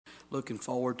looking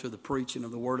forward to the preaching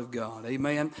of the Word of God.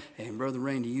 Amen. And Brother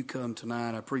Randy, you come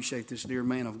tonight. I appreciate this dear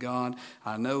man of God.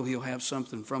 I know he'll have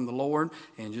something from the Lord,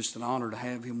 and just an honor to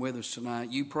have him with us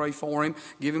tonight. You pray for him,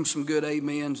 give him some good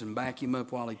amens, and back him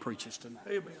up while he preaches tonight.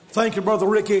 Amen. Thank you, Brother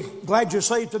Ricky. Glad you're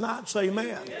saved tonight. Say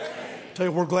amen. Tell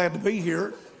you, we're glad to be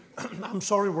here. I'm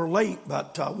sorry we're late,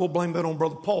 but we'll blame that on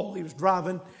Brother Paul. He was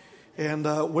driving, and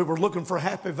we were looking for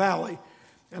Happy Valley.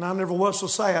 And I never was so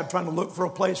sad trying to look for a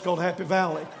place called Happy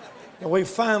Valley. And we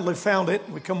finally found it.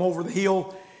 We come over the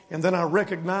hill, and then I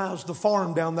recognized the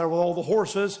farm down there with all the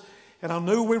horses, and I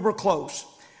knew we were close.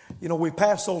 You know, we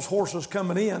passed those horses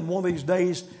coming in. One of these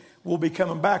days, we'll be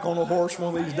coming back on a horse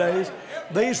one of these days.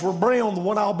 These were brown. The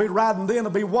one I'll be riding then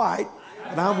will be white,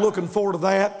 and I'm looking forward to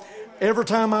that. Every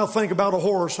time I think about a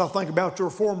horse, I think about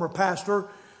your former pastor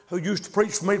who used to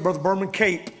preach for me, Brother Berman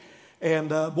Cape. And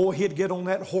boy, he'd get on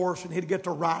that horse and he'd get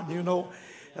to ride, you know.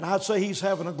 And I'd say he's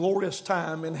having a glorious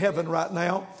time in heaven right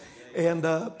now. And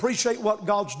appreciate what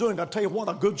God's doing. I tell you what,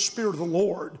 a good spirit of the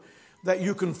Lord that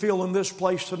you can feel in this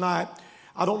place tonight.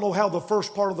 I don't know how the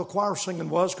first part of the choir singing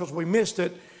was because we missed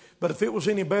it. But if it was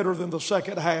any better than the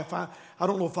second half, I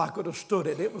don't know if I could have stood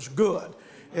it. It was good.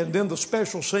 And then the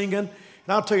special singing. And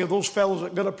I'll tell you, those fellows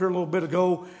that got up here a little bit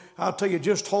ago, I'll tell you,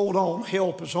 just hold on.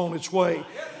 Help is on its way.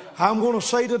 I'm going to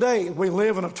say today, we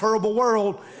live in a terrible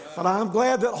world, but I'm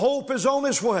glad that hope is on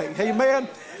its way. Amen.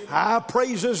 I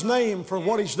praise His name for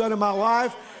what He's done in my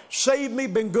life. Saved me,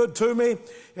 been good to me.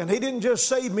 And He didn't just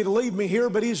save me to leave me here,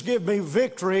 but He's given me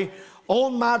victory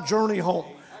on my journey home.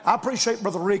 I appreciate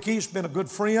Brother Ricky. He's been a good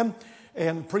friend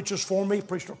and preaches for me.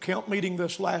 Preached our camp meeting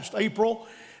this last April.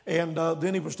 And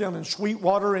then he was down in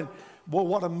Sweetwater, and boy,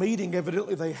 what a meeting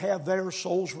evidently they had there.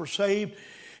 Souls were saved.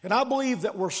 And I believe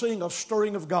that we're seeing a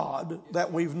stirring of God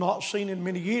that we've not seen in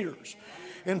many years.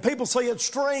 And people say it's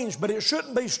strange, but it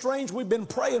shouldn't be strange. We've been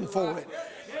praying for it.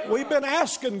 We've been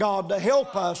asking God to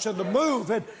help us and to move.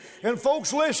 And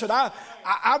folks, listen,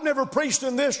 I've never preached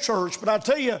in this church, but I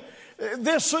tell you,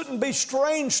 this shouldn't be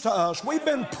strange to us. We've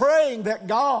been praying that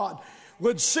God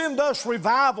would send us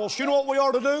revivals. You know what we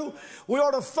ought to do? We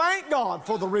ought to thank God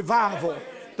for the revival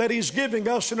that He's giving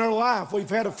us in our life. We've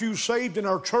had a few saved in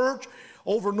our church.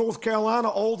 Over in North Carolina,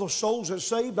 all the souls that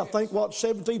saved, I think,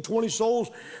 17, 20 souls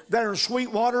there in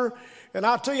Sweetwater. And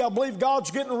I tell you, I believe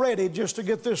God's getting ready just to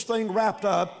get this thing wrapped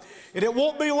up. And it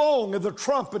won't be long and the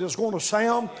trumpet is going to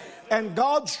sound and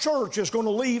God's church is going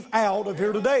to leave out of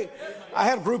here today. I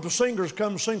had a group of singers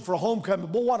come sing for a homecoming.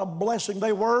 Boy, what a blessing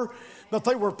they were. But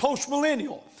they were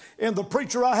post-millennial. And the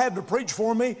preacher I had to preach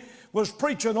for me was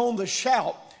preaching on the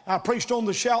shout. I preached on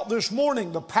the shout this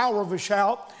morning, the power of a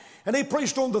shout. And he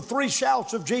preached on the 3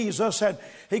 shouts of Jesus. And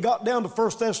he got down to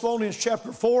 1 Thessalonians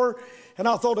chapter 4. And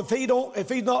I thought, if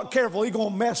he's not careful, he's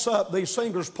going to mess up these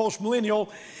singers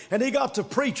post-millennial. And he got to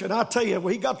preaching. I tell you,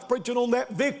 he got to preaching on that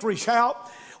victory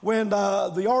shout when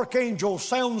the archangel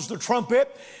sounds the trumpet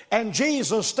and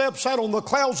Jesus steps out on the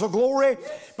clouds of glory.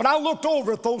 But I looked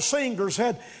over at those singers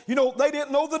and, you know, they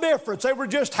didn't know the difference. They were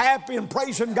just happy and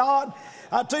praising God.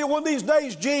 I tell you, one of these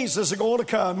days, Jesus is going to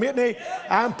come, isn't He?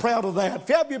 I'm proud of that. If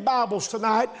you have your Bibles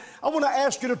tonight, I want to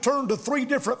ask you to turn to 3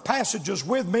 different passages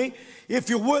with me, if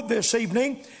you would, this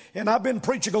evening. And I've been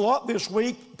preaching a lot this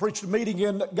week. Preached a meeting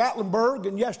in Gatlinburg,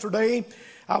 and yesterday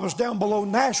I was down below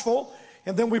Nashville.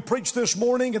 And then we preached this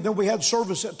morning, and then we had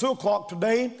service at 2 o'clock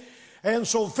today. And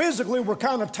so physically we're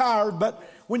kind of tired, but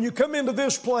when you come into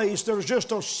this place, there's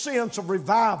just a sense of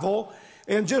revival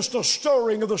and just a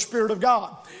stirring of the Spirit of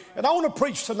God. And I want to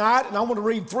preach tonight, and I want to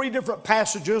read 3 different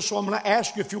passages, so I'm going to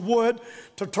ask you, if you would,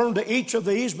 to turn to each of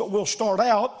these, but we'll start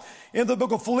out in the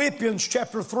book of Philippians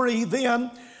chapter 3.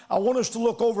 Then I want us to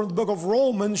look over in the book of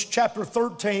Romans chapter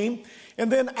 13,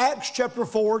 and then Acts chapter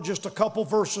 4, just a couple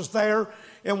verses there,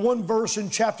 and 1 verse in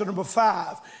chapter number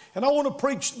 5. And I want to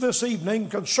preach this evening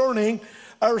concerning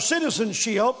our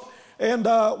citizenship and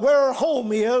where our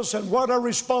home is and what our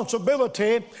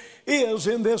responsibility is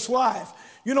in this life.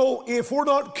 You know, if we're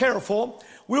not careful,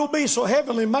 we'll be so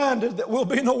heavenly minded that we'll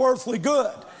be no earthly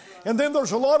good. And then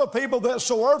there's a lot of people that's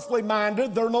so earthly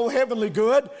minded, they're no heavenly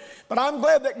good. But I'm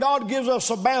glad that God gives us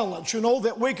a balance, you know,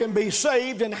 that we can be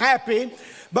saved and happy,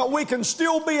 but we can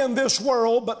still be in this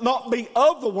world, but not be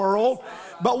of the world.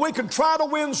 But we can try to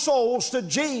win souls to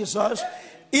Jesus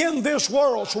in this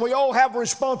world. So we all have a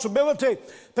responsibility.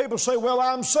 People say, well,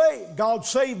 I'm saved. God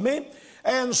saved me.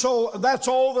 And so that's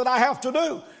all that I have to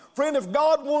do. Friend, if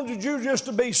God wanted you just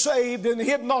to be saved, then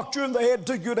He'd knocked you in the head,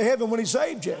 took you to heaven when He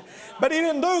saved you. But He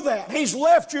didn't do that. He's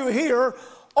left you here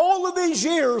all of these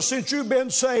years since you've been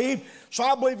saved. So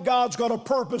I believe God's got a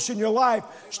purpose in your life.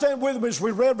 Stand with me as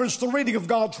we reverence the reading of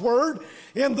God's Word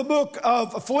in the book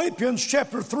of Philippians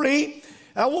chapter 3.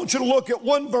 I want you to look at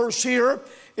one verse here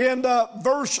in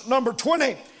verse number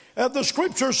 20. The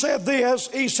scripture said this.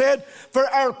 He said, "For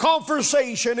our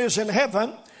conversation is in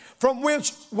heaven, from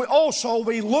whence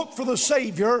we look for the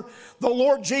Savior, the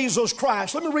Lord Jesus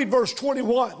Christ." Let me read verse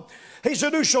 21. He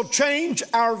said, "Who shall change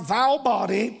our vile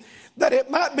body, that it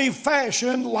might be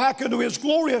fashioned like unto his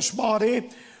glorious body,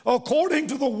 according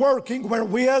to the working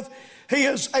wherewith he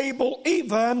is able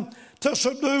even to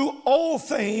subdue all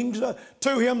things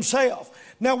to himself."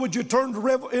 Now would you turn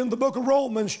to in the book of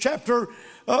Romans chapter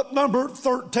number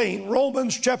 13.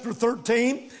 Romans chapter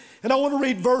 13. And I want to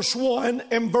read verse 1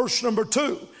 and verse number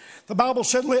 2. The Bible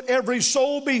said, "Let every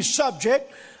soul be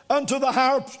subject unto the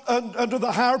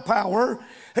higher power."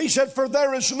 He said, "For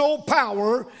there is no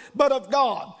power but of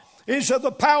God." He said,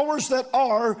 "The powers that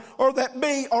are or that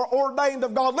be are ordained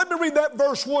of God." Let me read that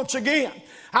verse once again.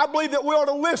 I believe that we ought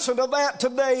to listen to that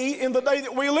today in the day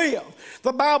that we live.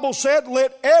 The Bible said,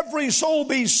 "Let every soul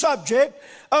be subject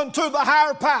unto the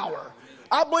higher power."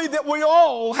 I believe that we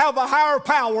all have a higher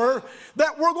power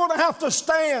that we're going to have to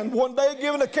stand one day and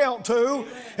give an account to.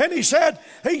 And he said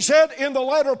in the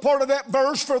latter part of that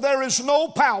verse, "For there is no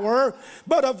power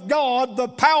but of God. The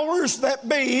powers that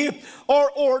be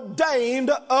are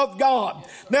ordained of God."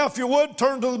 Now, if you would,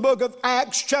 turn to the book of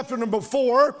Acts chapter number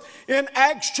 4. In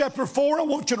Acts chapter 4, I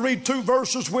want you to read two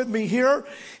verses with me here.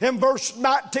 In verse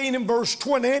 19 and verse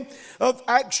 20 of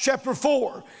Acts chapter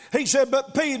 4. He said,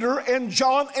 "But Peter and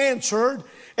John answered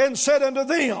and said unto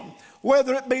them,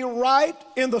 Whether it be right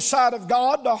in the sight of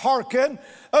God to hearken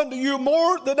unto you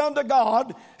more than unto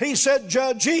God, he said,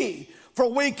 Judge ye. For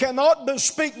we cannot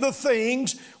bespeak the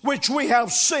things which we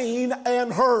have seen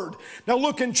and heard." Now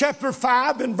look in chapter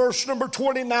 5 in verse number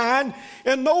 29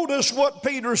 and notice what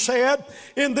Peter said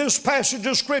in this passage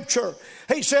of scripture.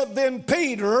 He said, "Then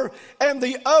Peter and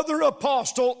the other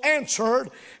apostle answered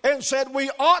and said,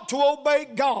 We ought to obey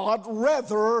God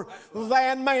rather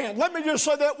than man." Let me just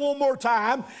say that one more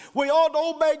time. We ought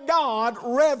to obey God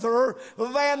rather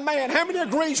than man. How many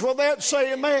agrees with that?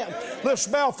 Say amen. Let's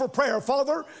bow for prayer.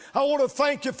 Father, I want to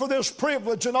thank you for this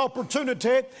privilege and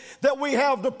opportunity that we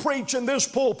have to preach in this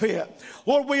pulpit.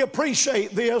 Lord, we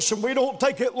appreciate this and we don't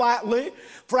take it lightly.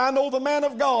 For I know the man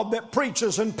of God that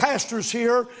preaches and pastors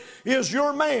here is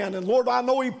your man. And Lord, I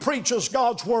know he preaches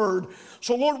God's word.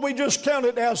 So Lord, we just count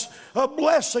it as a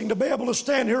blessing to be able to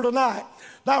stand here tonight.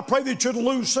 Now I pray that you'd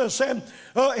loose us and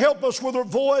help us with our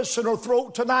voice and our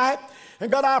throat tonight. And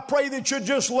God, I pray that you'd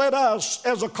just let us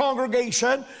as a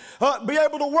congregation be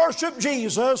able to worship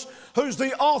Jesus, who's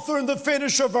the author and the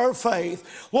finisher of our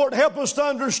faith. Lord, help us to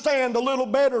understand a little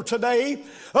better today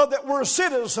that we're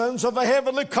citizens of a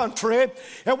heavenly country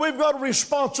and we've got a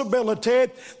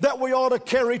responsibility that we ought to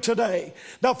carry today.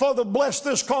 Now, Father, bless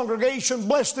this congregation,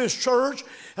 bless this church,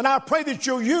 and I pray that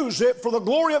you'll use it for the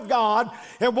glory of God,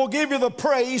 and we'll give you the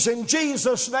praise in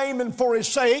Jesus' name and for his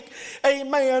sake.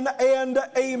 Amen and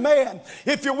amen.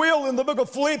 If you will, in the book of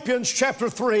Philippians chapter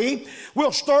 3,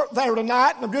 we'll start there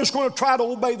tonight, and I'm just going to try to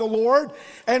obey the Lord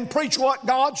and preach what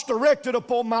God's directed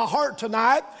upon my heart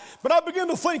tonight. But I begin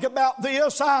to think about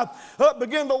this. I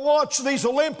begin to watch these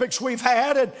Olympics we've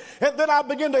had, and then I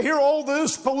begin to hear all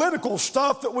this political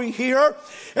stuff that we hear,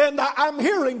 and I'm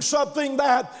hearing something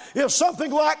that is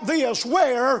something like this.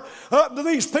 Where do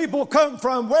these people come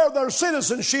from? Where their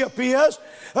citizenship is?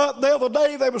 The other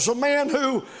day there was a man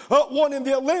who won in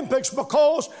the Olympics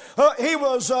because he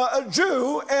was a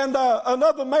Jew, and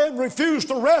another man refused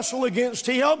to wrestle against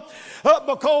him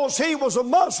because he was a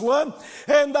Muslim.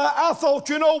 And I thought,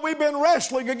 we've been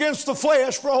wrestling against the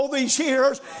flesh for all these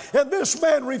years, and this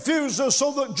man refuses,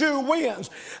 so the Jew wins.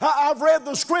 I've read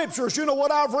the scriptures. You know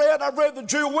what I've read? I've read the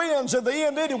Jew wins in the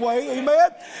end anyway.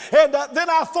 Amen. And then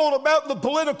I thought about the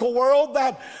political world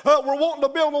that we're wanting to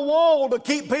build a wall to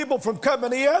keep people from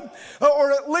coming in,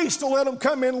 or at least to let them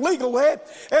come in legally.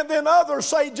 And then others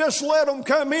say just let them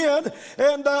come in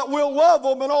and we'll love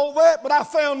them and all that. But I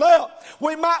found out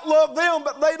we might love them,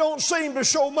 but they don't seem to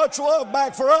show much love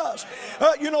back for us.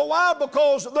 You know why?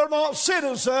 Because they're not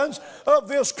citizens of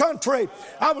this country.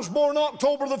 I was born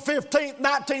October the 15th,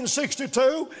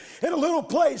 1962, in a little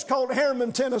place called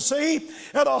Harriman, Tennessee,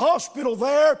 at a hospital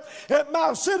there. And my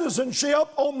my citizenship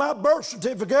on my birth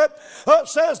certificate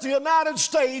says the United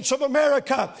States of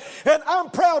America. And I'm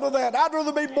proud of that. I'd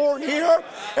rather be born here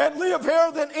and live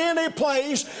here than any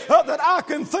place that I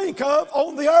can think of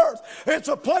on the earth. It's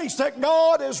a place that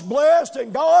God is blessed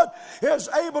and God is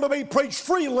able to be preached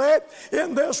freely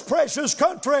in this precious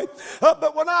country.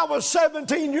 But when I was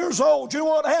 17 years old, you know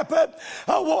what happened?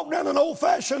 I walked down an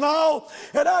old-fashioned aisle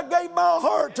and I gave my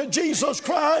heart to Jesus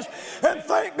Christ, and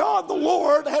thank God the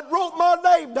Lord had wrote my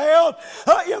name down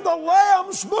in the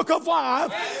Lamb's Book of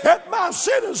Life, and my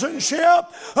citizenship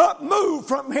moved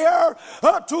from here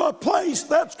to a place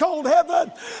that's called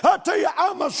heaven. I tell you,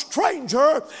 I'm a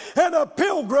stranger and a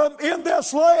pilgrim in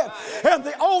this land, and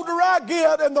the older I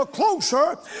get and the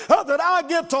closer that I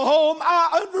get to home,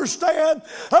 I understand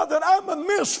that I'm a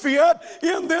misfit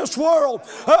in this world.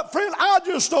 Friend, I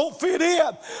just don't fit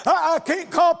in. I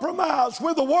can't compromise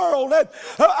with the world, and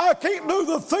I can't do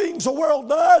the things the world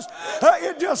does.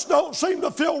 It just don't seem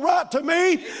to feel right to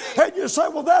me. And you say,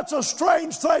 well, that's a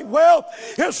strange thing. Well,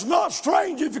 it's not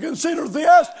strange if you consider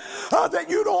this, that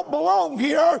you don't belong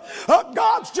here.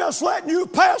 God's just letting you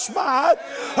pass by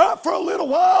for a little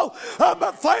while.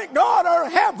 But thank God our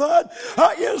heaven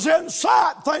is in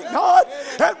sight. Thank God.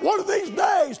 And one of these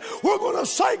days, we're going to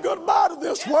say goodbye to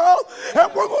this world,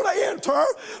 and we're going to enter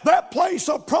that place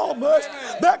of promise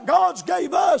that God's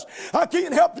gave us. I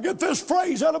can't help to get this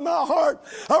phrase out of my heart.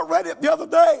 I read it the other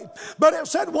day, but it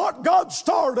said what God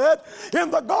started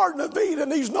in the Garden of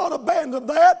Eden, He's not abandoned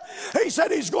that. He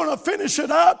said He's going to finish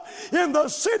it up in the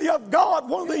city of God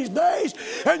one of these days.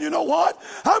 And you know what?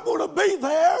 I'm going to be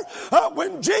there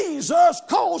when Jesus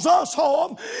calls us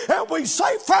home and we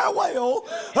say farewell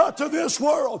to this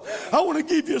world. I want to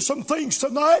give you some things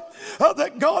tonight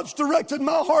that God's directed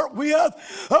my heart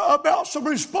with about some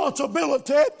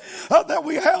responsibility that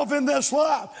we have in this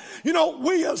life. You know,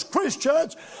 we as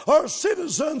Christians are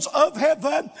citizens of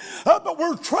heaven, but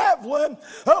we're traveling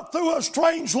through a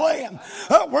strange land.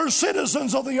 We're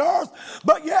citizens of the earth,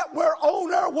 but yet we're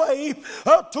on our way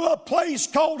to a place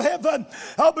called heaven.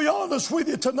 I'll be honest with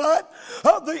you tonight.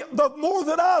 The more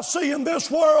that I see in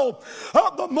this world,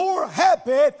 the more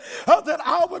happy that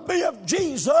I would be if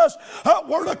Jesus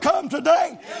were to come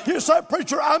today. You say,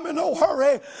 preacher, I'm in no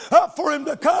hurry for Him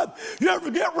to come. You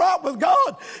ever get right with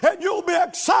God and you'll be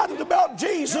excited about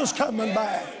Jesus coming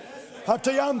back. I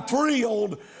tell you, I'm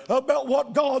thrilled about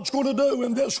what God's going to do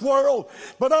in this world,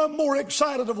 but I'm more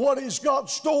excited of what He's got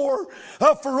store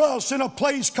for us in a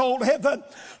place called heaven.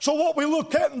 So what we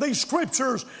look at in these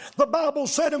scriptures, the Bible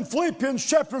said in Philippians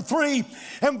chapter 3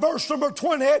 and verse number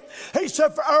 20, He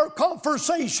said, for our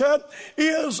conversation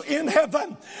is in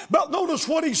heaven. But notice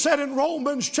what He said in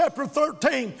Romans chapter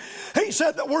 13. He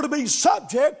said that we're to be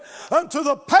subject unto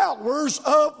the powers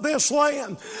of this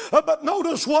land. But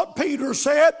notice what Peter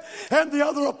said and the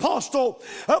other apostle.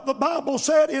 The Bible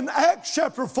said in Acts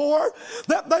chapter 4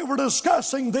 that they were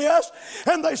discussing this,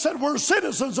 and they said we're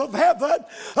citizens of heaven,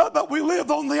 but we live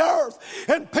on the earth.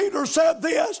 And Peter said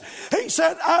this. He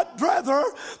said, I'd rather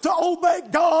to obey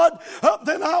God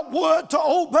than I would to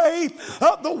obey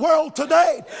the world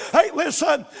today. Hey,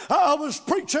 listen, I was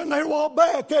preaching there a while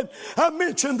back, and I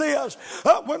mentioned this.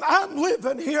 When I'm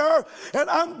living here and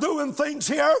I'm doing things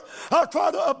here, I try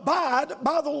to abide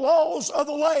by the laws of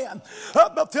the land.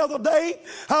 But the other day,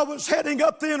 I was heading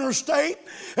up the interstate,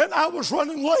 and I was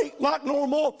running late like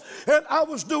normal, and I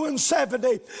was doing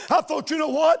 70. I thought, you know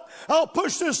what? I'll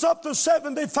push this up to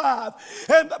 75.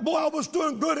 And boy, I was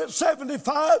doing good at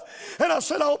 75, and I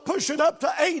said, I'll push it up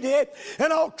to 80,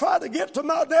 and I'll try to get to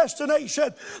my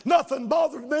destination. Nothing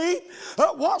bothered me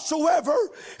whatsoever.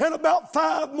 And about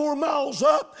 5 more miles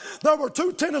up, there were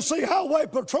 2 Tennessee Highway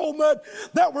patrolmen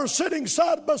that were sitting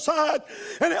side by side,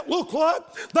 and it looked like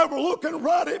they were looking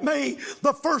right at me.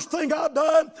 The first thing I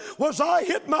done was I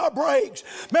hit my brakes.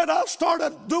 Man, I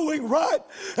started doing right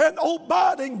and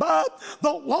abiding by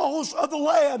the laws of the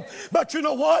land. But you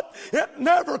know what? It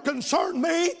never concerned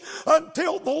me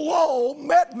until the law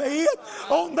met me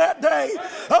on that day.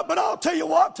 But I'll tell you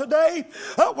what, today,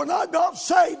 when I got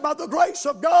saved by the grace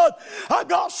of God, I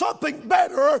got something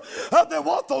better than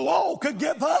what the law could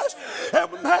give us.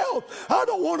 And now, I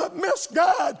don't want to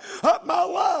misguide my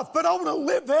life, but I want to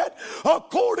live it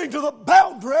according to the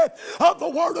boundary of the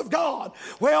Word of God.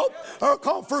 Well, our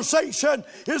conversation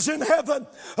is in heaven.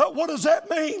 What does that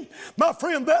mean? My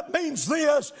friend, that means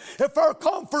this. If our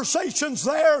conversation's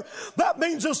there, that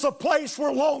means it's the place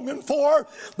we're longing for,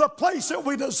 the place that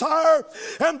we desire,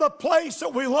 and the place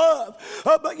that we love.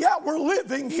 But yet we're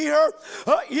living here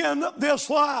in this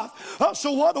life.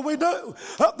 So what do?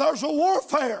 There's a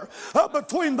warfare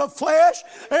between the flesh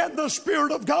and the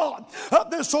Spirit of God.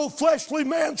 This old fleshly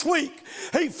man's weak.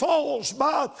 He falls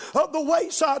by the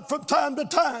wayside from time to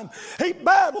time. He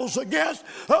battles against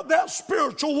that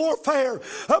spiritual warfare.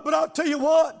 But I'll tell you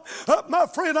what, my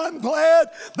friend, I'm glad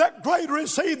that greater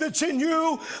is He that's in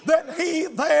you than he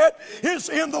that is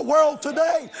in the world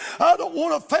today. I don't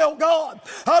want to fail God.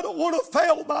 I don't want to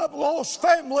fail my lost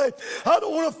family. I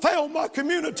don't want to fail my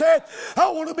community. I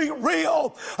want to be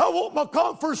real. I want my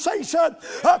conversation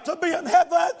to be in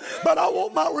heaven, but I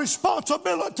want my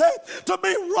responsibility to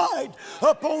be right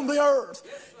upon the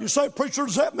earth. You say, preacher,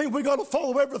 does that mean we got to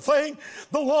follow everything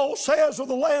the law says or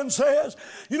the land says?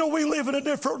 You know, we live in a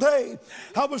different day.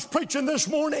 I was preaching this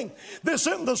morning. This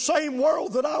isn't the same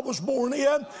world that I was born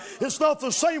in. It's not the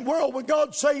same world when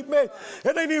God saved me.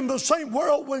 It ain't even the same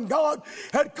world when God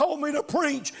had called me to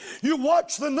preach. You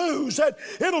watch the news and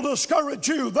it'll discourage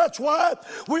you. That's why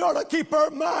we ought to keep our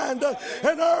mind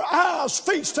and our eyes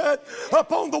feasted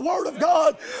upon the Word of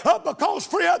God. Because,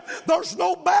 friend, there's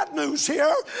no bad news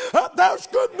here. There's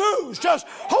good news. Just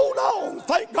hold on.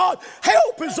 Thank God.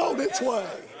 Help is on its way.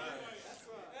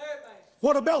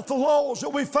 What about the laws that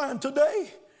we find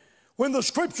today? When the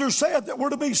Scripture said that we're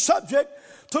to be subject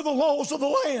to the laws of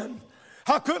the land.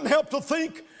 I couldn't help to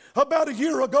think about a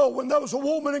year ago when there was a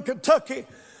woman in Kentucky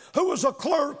who was a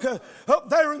clerk up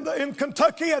there in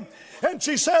Kentucky, and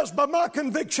she says, by my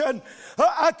conviction,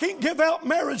 I can't give out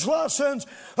marriage license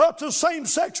to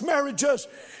same-sex marriages.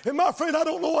 And my friend, I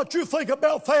don't know what you think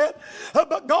about that,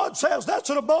 but God says that's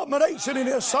an abomination in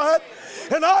His sight.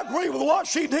 And I agree with what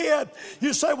she did.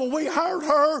 You say, well, we hired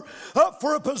her up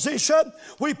for a position.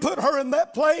 We put her in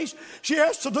that place. She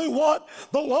has to do what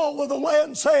the law of the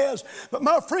land says. But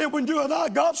my friend, when you and I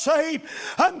got saved,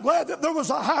 I'm glad that there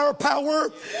was a higher power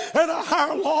and a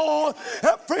higher law.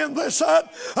 Friend, listen,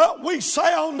 we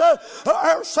sound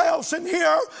ourselves in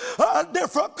here a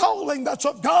different calling that's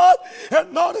of God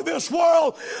and not of this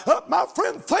world. My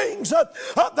friend, things that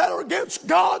are against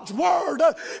God's word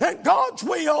and God's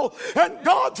will and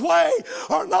God's way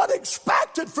are not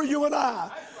expected for you and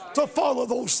I to follow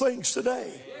those things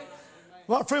today.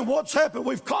 My friend, what's happened?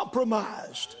 We've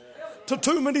compromised to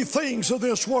too many things of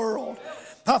this world.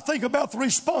 I think about the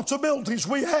responsibilities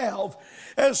we have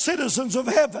as citizens of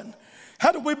heaven.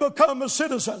 How do we become a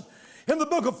citizen? In the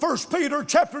book of 1 Peter,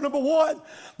 chapter number 1,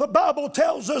 the Bible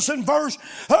tells us in verse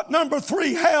number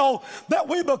 3 how that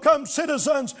we become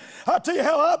citizens. I tell you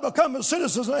how I become a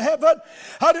citizen of heaven.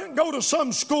 I didn't go to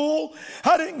some school.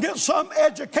 I didn't get some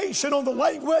education on the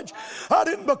language. I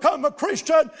didn't become a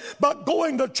Christian by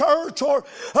going to church or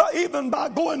even by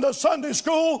going to Sunday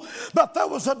school. But there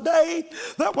was a day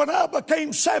that when I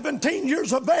became 17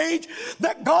 years of age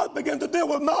that God began to deal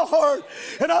with my heart.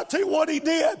 And I tell you what He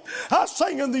did. I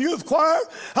sang in the youth choir.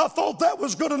 I thought that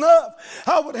was good enough.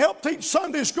 I would help teach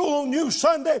Sunday school on Youth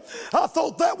Sunday. I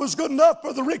thought that was good enough,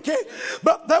 Brother Ricky.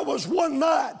 But there was one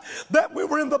night that we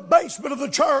were in the basement of the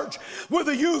church with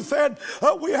the youth, and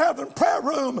we have a prayer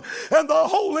room, and the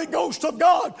Holy Ghost of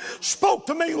God spoke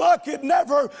to me like He'd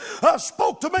never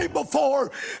spoke to me before.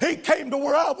 He came to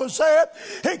where I was at.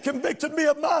 He convicted me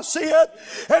of my sin,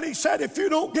 and He said, if you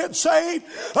don't get saved,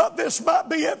 this might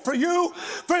be it for you.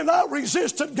 Friend, I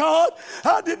resisted God.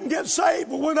 I didn't get saved.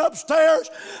 We went upstairs.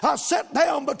 I sat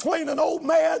down between an old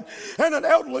man and an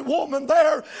elderly woman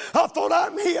there. I thought,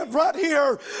 I'm hid right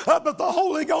here. But the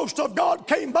Holy Ghost of God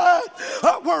came by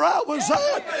where I was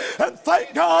at. And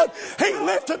thank God He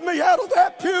lifted me out of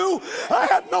that pew. I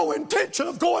had no intention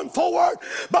of going forward,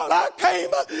 but I came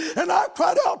and I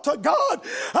cried out to God.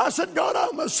 I said, God,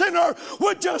 I'm a sinner.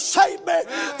 Would you save me?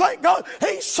 Thank God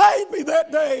He saved me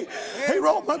that day. He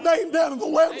wrote my name down in the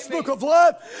Lamb's Book of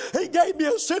Life. He gave me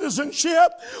a citizenship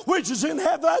which is in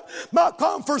heaven. My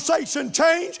conversation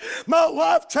changed. My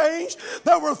life changed.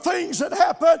 There were things that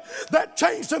happened that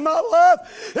changed in my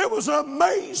life. It was an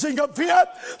amazing event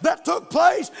that took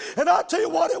place. And I tell you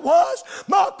what it was.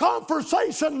 My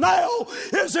conversation now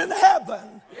is in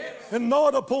heaven and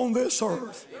not upon this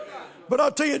earth. But I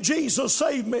tell you, Jesus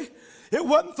saved me. It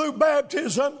wasn't through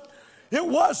baptism. It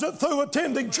wasn't through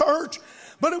attending church.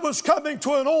 but it was coming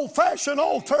to an old-fashioned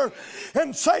altar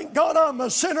and saying, God, I'm a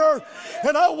sinner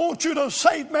and I want you to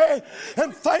save me.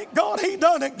 And thank God he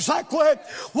done exactly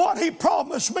what he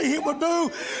promised me he would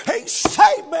do. He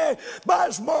saved me by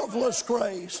his marvelous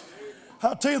grace.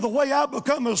 I tell you, the way I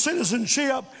become a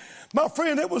citizenship, my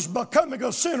friend, it was becoming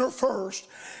a sinner first,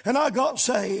 and I got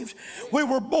saved. We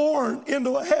were born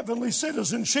into a heavenly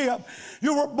citizenship.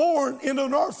 You were born into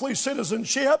an earthly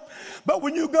citizenship, but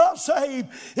when you got saved,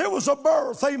 it was a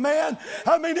birth, amen?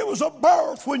 I mean, it was a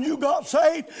birth when you got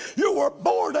saved. You were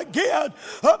born again,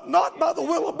 not by the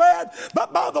will of man,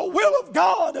 but by the will of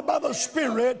God and by the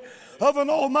Spirit of an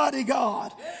almighty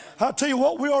God. I tell you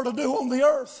what we are to do on the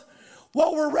earth.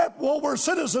 While we're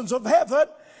citizens of heaven,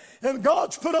 and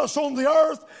God's put us on the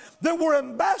earth, then we're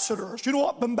ambassadors. You know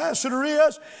what an ambassador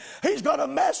is? He's got a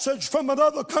message from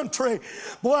another country.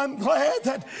 Boy, I'm glad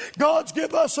that God's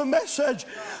given us a message.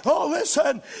 Oh,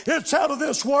 listen, it's out of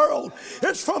this world.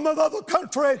 It's from another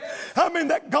country. I mean,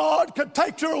 that God could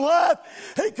take your life.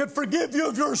 He could forgive you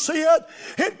of your sin.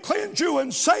 He'd cleanse you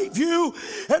and save you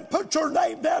and put your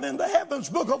name down in the heavens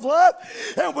book of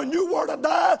life. And when you were to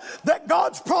die, that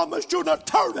God's promised you an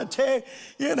eternity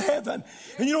in heaven.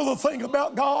 And you know the thing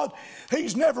about God?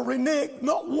 He's never reneged,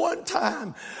 not one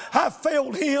time. I've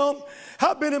failed him.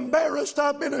 I've been embarrassed.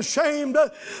 I've been ashamed.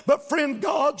 But friend,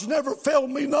 God's never failed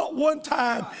me, not one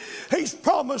time. He's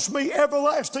promised me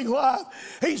everlasting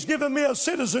life. He's given me a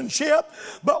citizenship.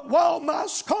 But while my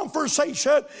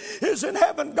conversation is in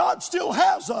heaven, God still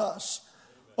has us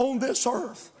on this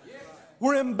earth.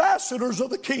 We're ambassadors of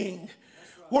the King.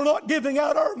 We're not giving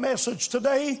out our message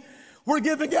today. We're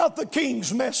giving out the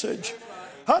King's message.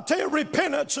 I tell you,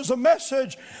 repentance is a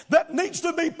message that needs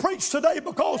to be preached today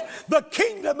because the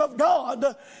kingdom of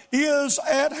God is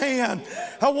at hand.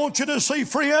 I want you to see,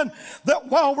 friend, that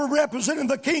while we're representing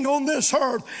the King on this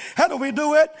earth, how do we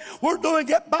do it? We're doing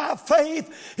it by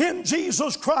faith in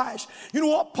Jesus Christ. You know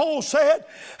what Paul said?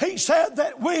 He said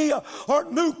that we are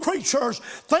new creatures.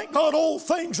 Thank God all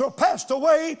things are passed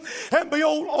away, and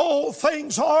behold, all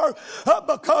things are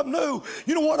become new.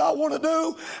 You know what I want to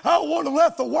do? I want to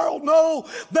let the world know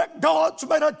that God's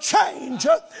made a change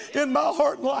in my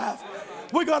heart and life.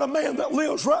 We got a man that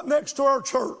lives right next to our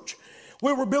church.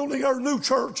 We were building our new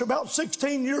church about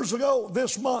 16 years ago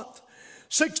this month.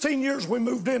 16 years we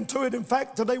moved into it. In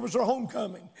fact, today was our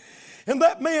homecoming. And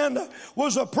that man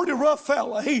was a pretty rough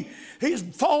fella. He's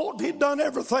fought, he'd done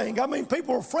everything. I mean,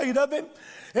 people were afraid of him.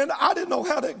 And I didn't know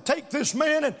how to take this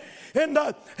man. And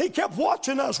he kept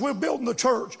watching us. We were building the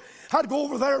church. I'd go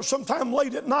over there sometime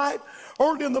late at night,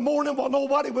 early in the morning while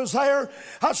nobody was there.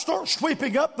 I'd start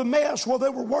sweeping up the mess while they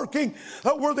were working,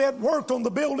 where they had worked on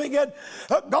the building. And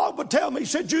God would tell me, he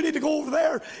said, you need to go over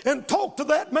there and talk to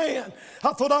that man.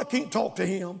 I thought, I can't talk to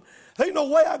him. Ain't no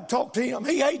way I can talk to him.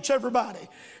 He hates everybody.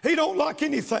 He don't like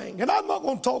anything. And I'm not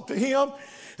going to talk to him.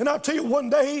 And I'll tell you, one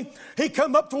day, he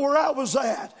come up to where I was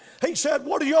at. He said,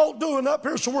 what are y'all doing up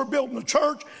here? So we're building a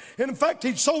church. And in fact,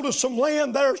 he'd sold us some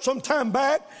land there some time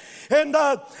back. And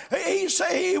he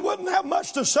said he wouldn't have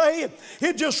much to say.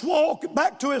 He'd just walk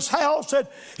back to his house and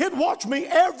he'd watch me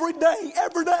every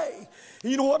day.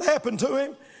 And you know what happened to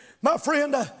him? My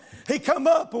friend, he come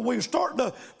up and we were starting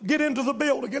to get into the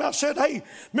building. And I said, hey,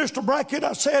 Mr. Brackett,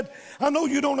 I said, I know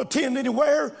you don't attend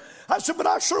anywhere. I said, but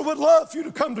I sure would love for you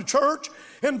to come to church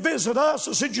and visit us.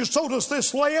 I said, you sold us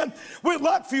this land. We'd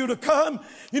like for you to come.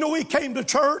 You know, he came to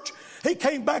church. He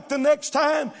came back the next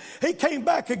time. He came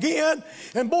back again.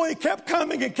 And boy, he kept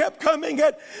coming and kept coming.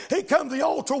 And he come to the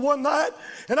altar one night.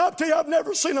 And I'll tell you, I've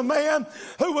never seen a man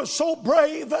who was so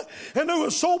brave and who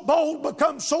was so bold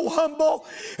become so humble.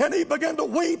 And he began to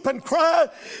weep and cry.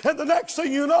 And the next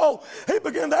thing you know, he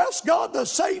began to ask God to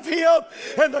save him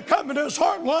and to come in his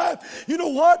heart and life. You know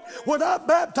what? When I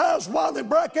baptized Wiley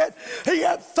Brackett, he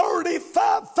had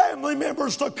 35 family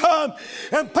members to come.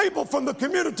 And people from the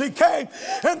community came.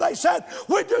 And they said,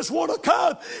 we just want to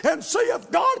come and see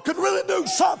if God could really do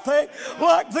something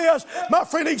like this. My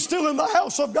friend, he's still in the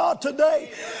house of God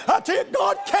today. I tell you,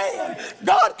 God can.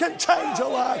 God can change a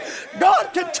life.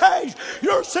 God can change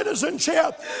your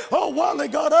citizenship. Oh, while he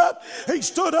got up, he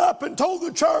stood up and told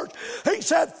the church, he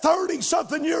said,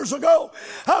 30-something years ago,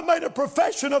 I made a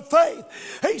profession of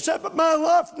faith. He said, but my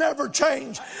life never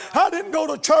changed. I didn't go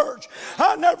to church.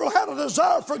 I never had a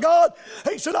desire for God.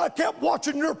 He said, I kept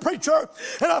watching your preacher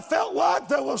and I felt like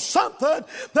there was something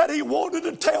that he wanted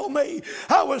to tell me.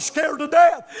 I was scared to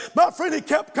death. My friend, he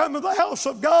kept coming to the house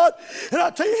of God. And I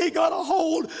tell you, he got a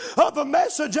hold of the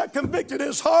message that convicted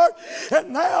his heart.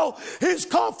 And now his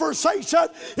conversation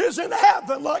is in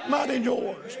heaven like mine and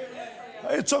yours.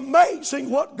 It's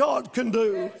amazing what God can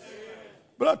do.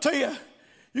 But I tell you,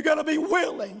 You got to be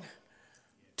willing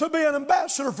to be an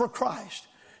ambassador for Christ.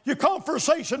 Your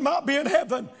conversation might be in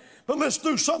heaven, but let's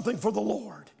do something for the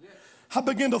Lord. I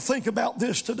begin to think about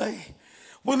this today.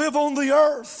 We live on the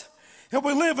earth, and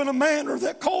we live in a manner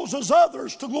that causes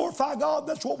others to glorify God.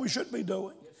 That's what we should be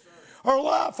doing. Our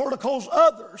life ought to cause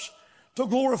others to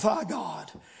glorify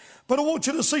God. But I want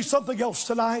you to see something else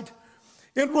tonight.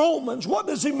 In Romans, what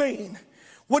does he mean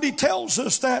when he tells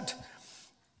us that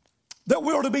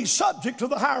we are to be subject to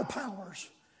the higher powers?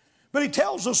 But he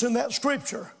tells us in that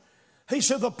scripture, he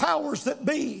said the powers that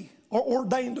be are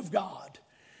ordained of God.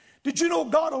 Did you know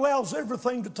God allows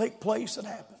everything to take place that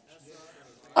happens?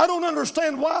 I don't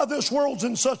understand why this world's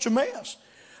in such a mess.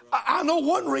 I know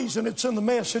one reason it's in the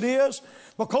mess it is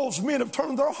because men have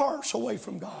turned their hearts away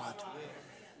from God.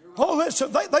 Oh,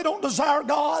 listen, they don't desire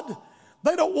God.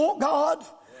 They don't want God.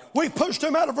 We've pushed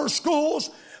him out of our schools.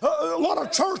 A lot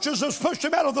of churches have pushed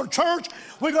him out of their church.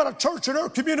 We got a church in our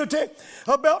community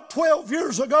about 12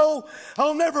 years ago.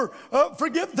 I'll never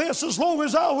forget this as long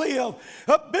as I live.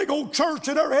 A big old church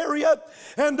in our area.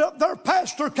 And their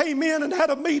pastor came in and had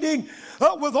a meeting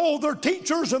with all their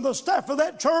teachers and the staff of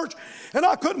that church. And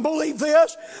I couldn't believe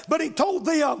this. But he told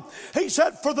them, he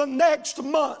said, for the next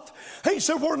month, he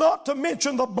said, we're not to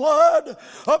mention the blood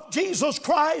of Jesus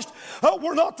Christ.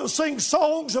 We're not to sing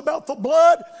songs about the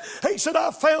blood. He said, I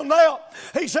found out,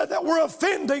 he said, that we're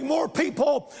offending more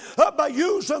people by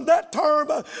using that term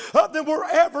than we're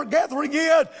ever gathering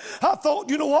in. I thought,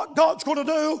 you know what God's going to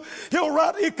do? He'll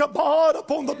write Ichabod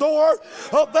upon the door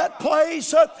of that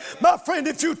place. My friend,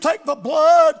 if you take the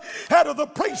blood out of the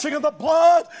preaching of the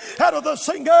blood, out of the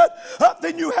singing,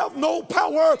 then you have no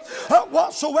power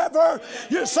whatsoever.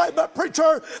 You say, but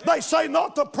preacher, they say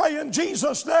not to pray in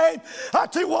Jesus' name. I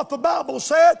tell you what the Bible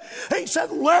said. He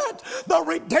said, let the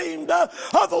redeemed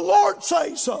of the Lord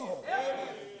say so.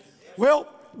 Well,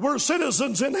 we're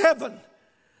citizens in heaven,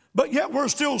 but yet we're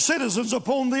still citizens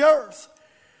upon the earth.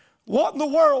 What in the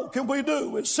world can we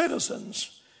do as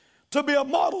citizens to be a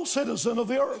model citizen of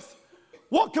the earth?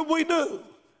 What can we do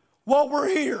while we're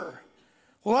here?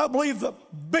 Well, I believe the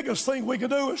biggest thing we can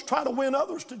do is try to win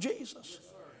others to Jesus.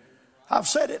 I've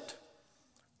said it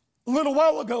a little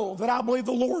while ago that I believe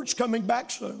the Lord's coming back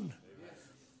soon.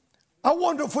 I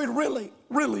wonder if we really,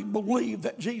 really believe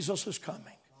that Jesus is coming.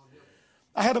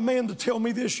 I had a man to tell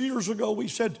me this years ago. He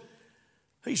said,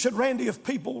 Randy, if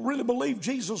people really believe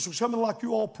Jesus was coming like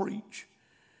you all preach,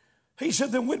 he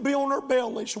said, then we'd be on our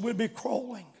bellies and we'd be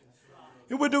crawling.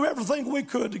 And we'd do everything we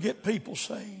could to get people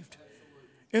saved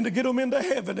and to get them into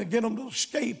heaven and get them to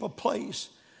escape a place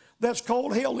that's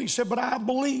called hell. He said, but I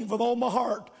believe with all my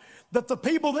heart that the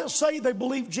people that say they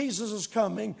believe Jesus is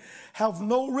coming have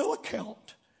no real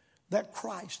account that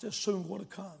Christ is soon going to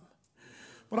come.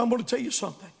 But I'm going to tell you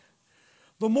something.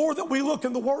 The more that we look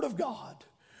in the Word of God,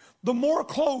 the more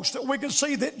close that we can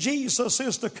see that Jesus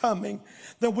is the coming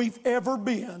than we've ever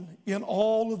been in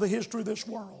all of the history of this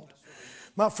world.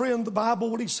 My friend, the Bible,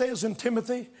 what he says in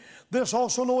Timothy, this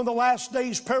also knowing the last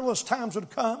days perilous times would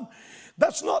come.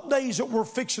 That's not days that we're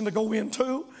fixing to go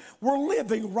into. We're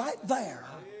living right there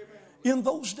in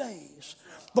those days.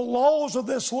 The laws of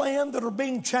this land that are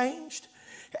being changed.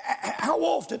 How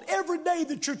often, every day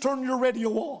that you turn your radio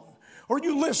on or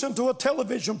you listen to a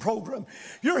television program,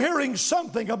 you're hearing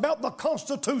something about the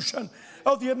Constitution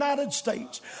of the United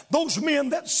States. Those men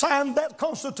that signed that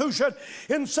Constitution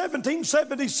in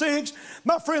 1776,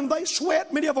 my friend, they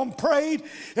sweat, many of them prayed,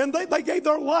 and they gave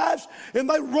their lives, and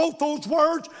they wrote those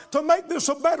words to make this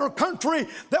a better country,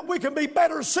 that we can be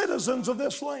better citizens of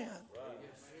this land.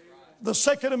 The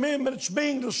Second Amendment is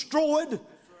being destroyed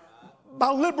by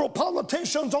liberal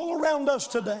politicians all around us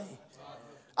today.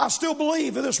 I still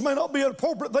believe, and this may not be an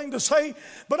appropriate thing to say,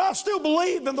 but I still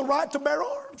believe in the right to bear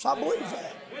arms. I believe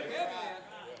that.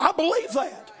 I believe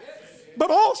that. But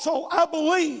also I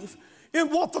believe in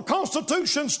what the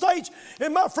Constitution states.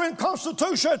 And my friend,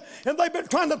 Constitution, and they've been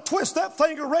trying to twist that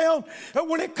thing around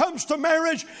when it comes to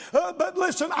marriage. But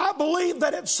listen, I believe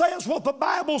that it says what the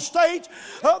Bible states,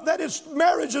 that it's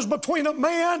marriage is between a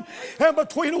man and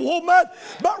between a woman.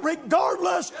 But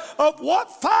regardless of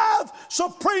what 5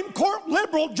 Supreme Court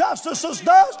liberal justices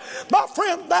does, my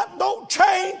friend, that don't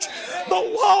change the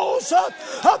laws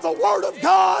of the Word of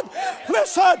God.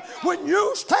 Listen, when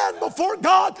you stand before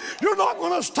God, you're not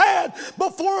going to stand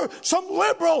before some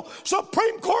liberal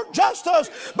Supreme Court justice,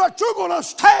 but you're going to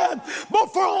stand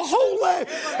before a holy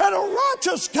and a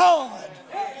righteous God,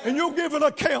 and you'll give an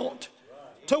account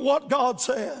to what God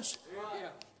says.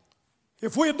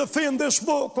 If we defend this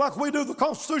book like we do the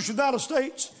Constitution of the United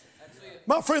States,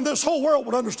 my friend, this whole world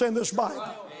would understand this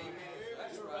Bible.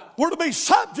 We're to be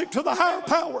subject to the higher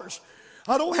powers.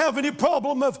 I don't have any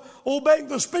problem of obeying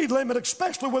the speed limit,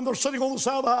 especially when they're sitting on the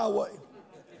side of the highway.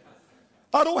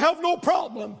 I don't have no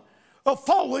problem of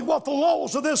following what the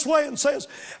laws of this land says.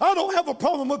 I don't have a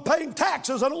problem with paying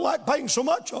taxes. I don't like paying so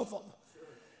much of them.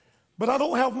 But I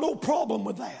don't have no problem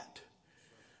with that.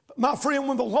 But my friend,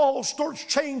 when the law starts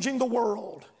changing the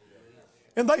world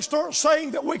and they start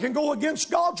saying that we can go against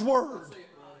God's word,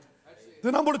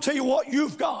 then I'm going to tell you what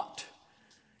you've got.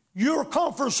 Your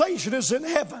conversation is in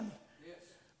heaven.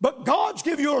 But God's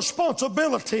given you a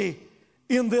responsibility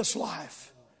in this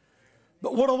life.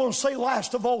 But what I want to say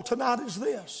last of all tonight is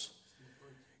this.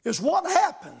 Is what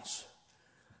happens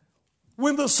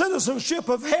when the citizenship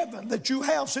of heaven that you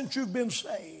have since you've been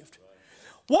saved,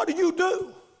 what do you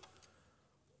do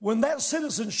when that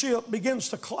citizenship begins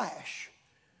to clash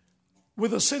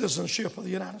with the citizenship of the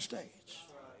United States?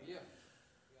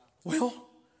 Well,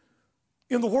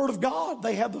 in the Word of God,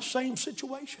 they have the same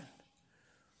situation.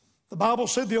 The Bible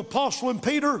said the apostle and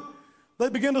Peter, they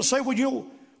begin to say, well,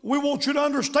 we want you to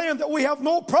understand that we have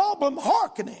no problem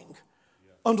hearkening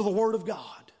unto the Word of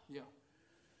God.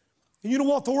 And you know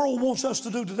what the world wants us to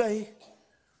do today?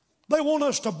 They want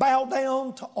us to bow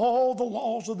down to all the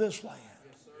laws of this land.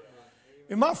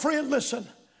 And my friend, listen,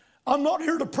 I'm not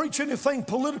here to preach anything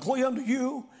politically unto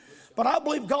you, but I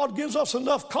believe God gives us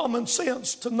enough common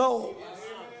sense to know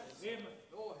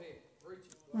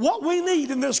what we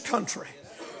need in this country.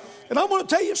 And I'm going to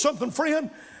tell you something, friend.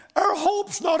 Our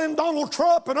hope's not in Donald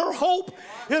Trump, and our hope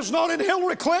is not in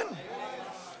Hillary Clinton.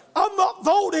 I'm not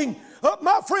voting,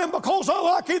 my friend, because I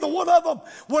like either one of them.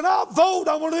 When I vote,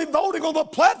 I'm going to be voting on the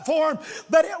platform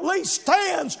that at least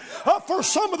stands up for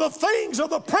some of the things of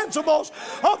the principles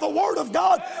of the Word of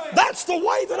God. That's the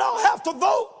way that I'll have to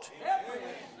vote.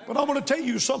 But I'm going to tell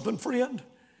you something, friend.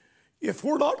 If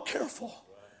we're not careful,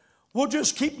 we'll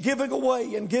just keep giving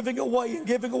away and giving away and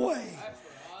giving away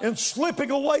and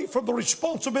slipping away from the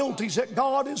responsibilities that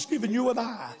God has given you and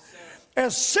I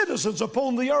as citizens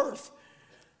upon the earth.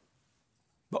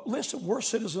 But listen, we're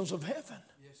citizens of heaven.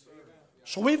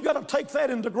 So we've got to take that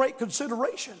into great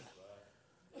consideration.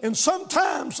 And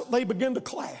sometimes they begin to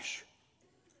clash.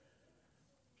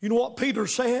 You know what Peter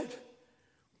said?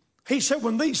 He said,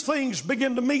 when these things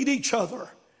begin to meet each other,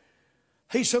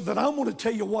 he said that I'm going to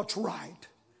tell you what's right.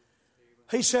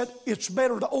 He said, it's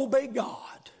better to obey God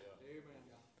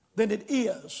than it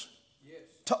is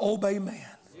to obey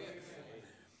man.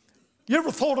 You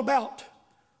ever thought about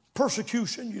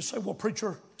persecution? You say, well,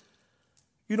 preacher,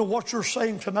 you know what you're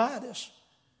saying tonight is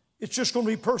it's just going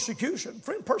to be persecution.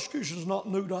 Friend, persecution is not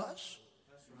new to us.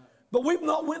 But we've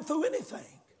not went through anything.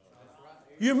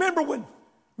 You remember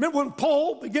when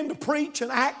Paul began to preach in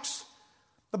Acts?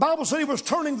 The Bible said he was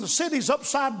turning the cities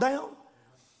upside down.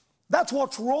 That's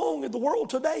what's wrong in the world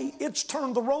today. It's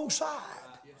turned the wrong side.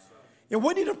 And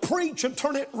we need to preach and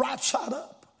turn it right side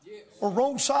up or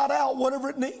wrong side out, whatever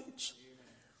it needs.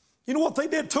 You know what they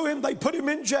did to him? They put him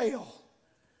in jail.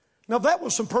 Now that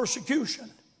was some persecution.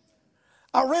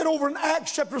 I read over in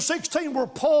Acts chapter 16 where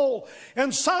Paul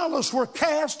and Silas were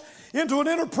cast into an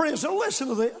inner prison. Listen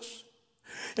to this.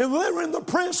 And they were in the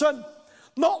prison.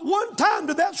 Not one time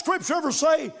did that scripture ever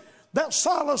say that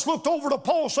Silas looked over to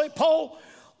Paul and say, Paul,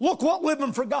 look what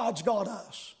living for God's got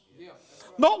us.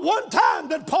 Not one time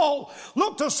did Paul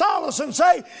look to Silas and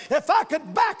say, if I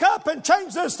could back up and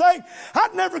change this thing,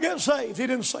 I'd never get saved. He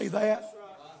didn't say that.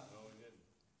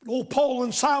 Old Paul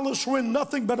and Silas were in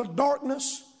nothing but a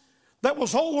darkness that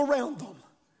was all around them.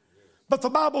 But the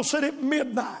Bible said at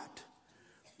midnight,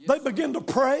 they began to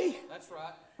pray.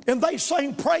 And they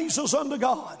sang praises unto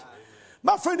God.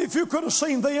 My friend, if you could have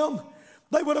seen them,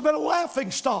 they would have been a laughing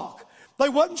stock. They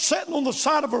wasn't sitting on the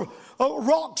side of a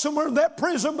rock somewhere in that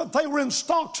prison, but they were in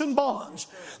stocks and bonds.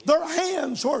 Their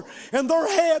hands were, and their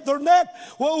head, their neck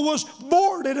was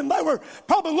boarded, and they were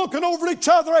probably looking over at each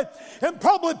other. And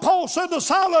probably Paul said to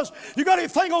Silas, you got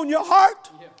anything on your heart?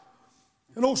 Yeah.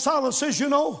 And old Silas says, you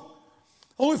know,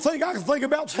 only thing I can think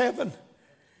about is heaven.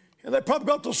 And they probably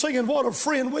got to singing, what a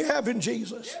friend we have in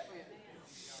Jesus.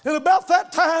 And about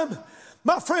that time,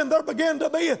 my friend, there began to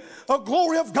be a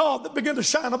glory of God that began to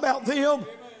shine about them.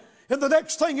 And the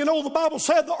next thing you know, the Bible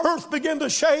said the earth began to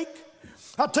shake.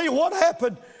 I'll tell you what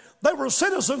happened. They were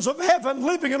citizens of heaven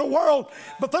living in a world,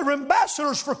 but they were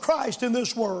ambassadors for Christ in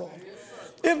this world.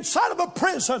 Inside of a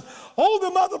prison, all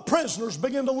them other prisoners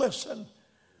began to listen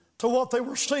to what they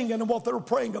were singing and what they were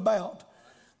praying about.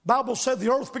 The Bible said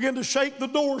the earth began to shake, the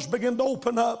doors began to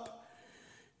open up.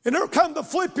 And there come the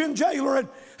Philippian jailer, and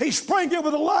he sprang in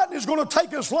with a light and he's going to take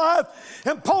his life.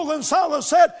 And Paul and Silas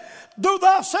said, do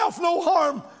thyself no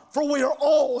harm, for we are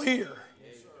all here.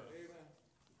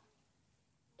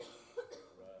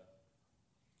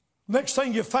 Next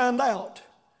thing you find out,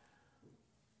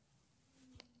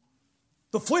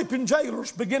 the Philippian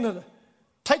jailers begin to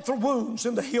take their wounds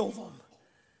and to heal them.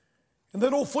 And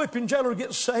that old Philippian jailer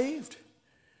gets saved.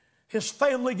 His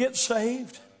family gets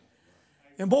saved.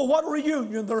 And boy, what a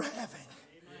reunion they're having.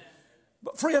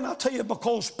 But friend, I tell you,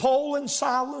 because Paul and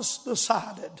Silas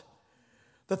decided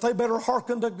that they better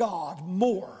hearken to God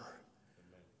more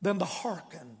than to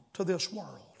hearken to this world.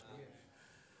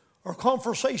 Our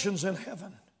conversations in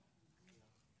heaven.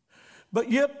 But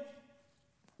yet,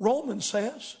 Romans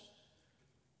says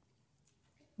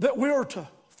that we are to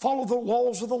follow the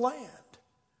laws of the land.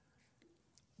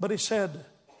 But he said,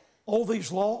 all these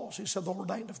laws, he said, they're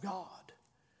ordained of God.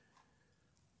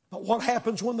 But what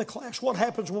happens when they clash? What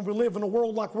happens when we live in a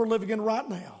world like we're living in right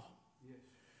now?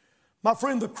 My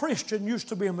friend, the Christian used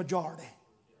to be a majority.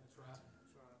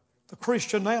 The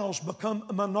Christian now has become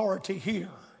a minority here.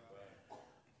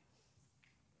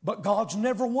 But God's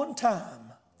never one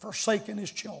time forsaken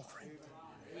His children.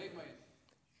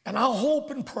 And I hope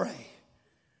and pray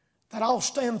that I'll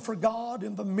stand for God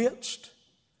in the midst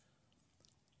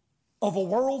of a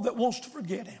world that wants to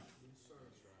forget Him.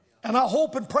 And I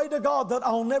hope and pray to God that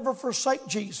I'll never forsake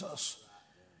Jesus.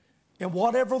 And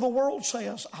whatever the world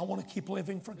says, I want to keep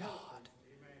living for God.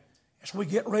 As we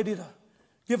get ready to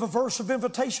give a verse of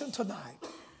invitation tonight,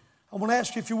 I want to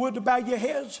ask you if you would to bow your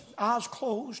heads, eyes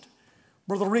closed.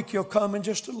 Brother Ricky will come in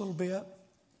just a little bit.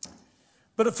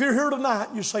 But if you're here tonight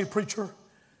and you say, preacher,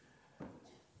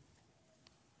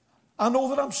 I know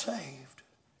that I'm saved.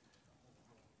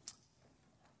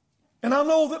 And I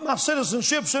know that my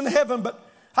citizenship's in heaven, but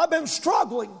I've been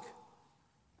struggling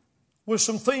with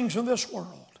some things in this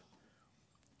world.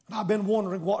 And I've been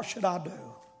wondering, what should I do?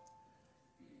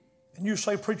 And you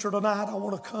say, preacher, tonight I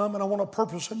want to come and I want a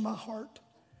purpose in my heart.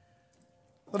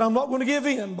 But I'm not going to give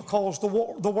in because the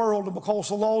world and because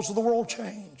the laws of the world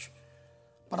change.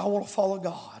 But I want to follow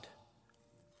God.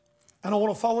 And I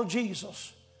want to follow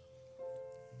Jesus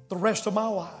the rest of my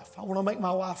life. I want to make my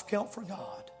life count for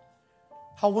God.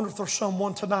 I wonder if there's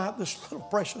someone tonight, this little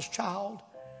precious child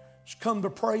has come to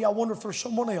pray. I wonder if there's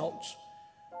someone else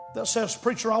that says,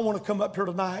 preacher, I want to come up here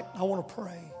tonight. I want to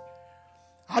pray.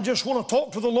 I just want to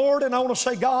talk to the Lord and I want to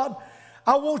say, God,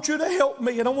 I want you to help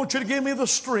me and I want you to give me the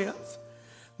strength.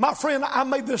 My friend, I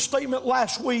made this statement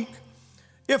last week.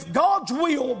 If God's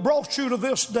will brought you to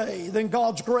this day, then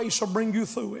God's grace will bring you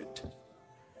through it.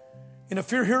 And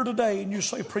if you're here today and you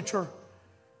say, preacher,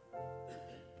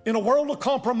 in a world of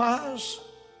compromise,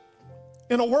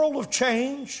 in a world of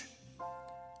change,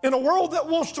 in a world that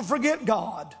wants to forget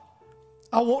God,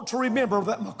 I want to remember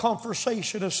that my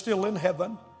conversation is still in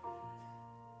heaven.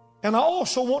 And I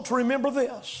also want to remember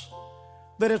this,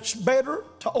 that it's better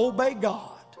to obey God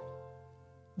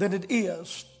than it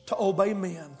is to obey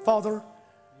men. Father,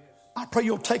 I pray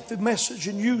you'll take the message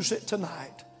and use it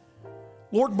tonight.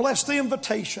 Lord, bless the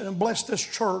invitation and bless this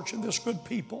church and this good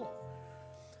people.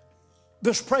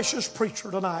 This precious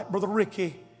preacher tonight, Brother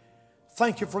Ricky,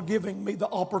 thank you for giving me the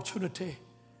opportunity.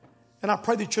 And I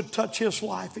pray that you'd touch his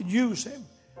life and use him.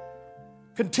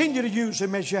 Continue to use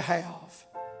him as you have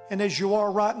and as you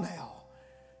are right now.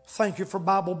 Thank you for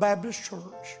Bible Baptist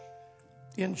Church.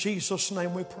 In Jesus'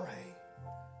 name we pray.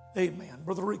 Amen.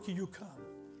 Brother Ricky, you come.